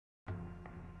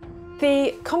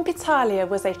The Compitalia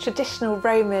was a traditional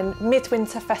Roman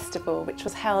midwinter festival which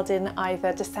was held in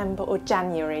either December or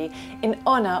January in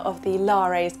honour of the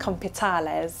lares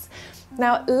compitales.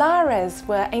 Now, lares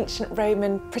were ancient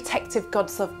Roman protective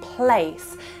gods of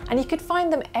place, and you could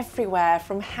find them everywhere,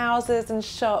 from houses and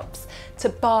shops to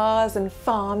bars and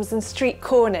farms and street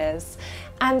corners.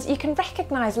 And you can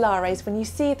recognise lares when you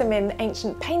see them in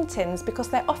ancient paintings because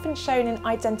they're often shown in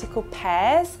identical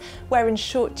pairs, wearing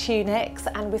short tunics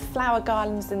and with flower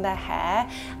garlands in their hair,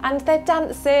 and they're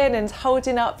dancing and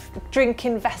holding up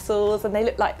drinking vessels, and they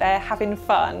look like they're having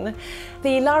fun.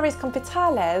 The lares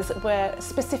compitales were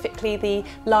specifically the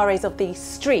lares of the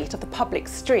street, of the public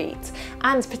street,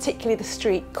 and particularly the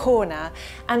street corner.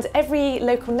 And every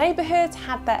local neighbourhood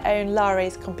had their own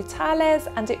lares compitales,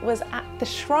 and it was at the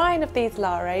shrine of these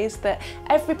lares that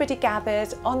everybody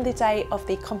gathered on the day of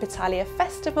the Compitalia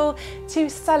festival to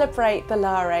celebrate the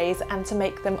lares and to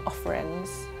make them offerings.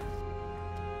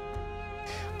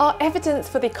 Our evidence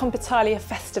for the Compitalia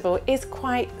festival is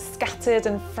quite scattered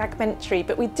and fragmentary,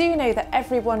 but we do know that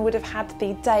everyone would have had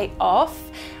the day off,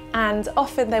 and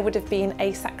often there would have been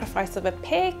a sacrifice of a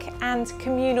pig and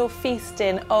communal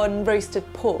feasting on roasted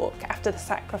pork after the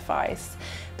sacrifice.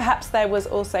 Perhaps there was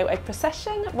also a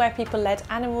procession where people led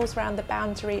animals around the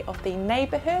boundary of the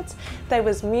neighbourhood. There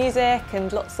was music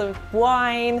and lots of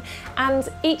wine, and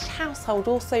each household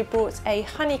also brought a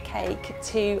honey cake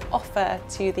to offer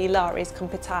to the lares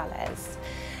compitales.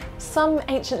 Some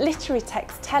ancient literary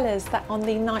texts tell us that on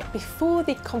the night before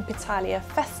the Compitalia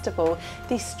festival,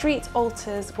 the street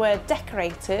altars were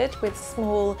decorated with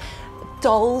small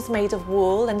dolls made of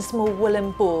wool and small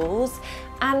woolen balls,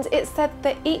 and it said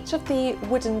that each of the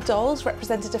wooden dolls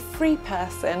represented a free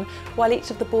person, while each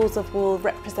of the balls of wool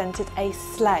represented a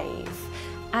slave.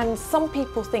 And some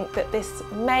people think that this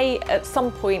may at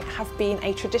some point have been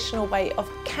a traditional way of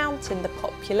counting the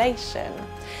population.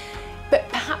 But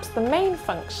perhaps the main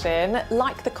function,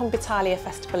 like the Compitalia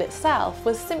festival itself,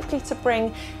 was simply to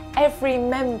bring every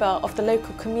member of the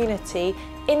local community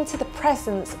into the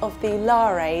presence of the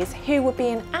lares, who were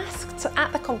being asked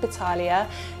at the Compitalia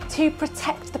to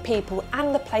protect the people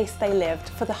and the place they lived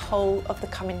for the whole of the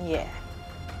coming year.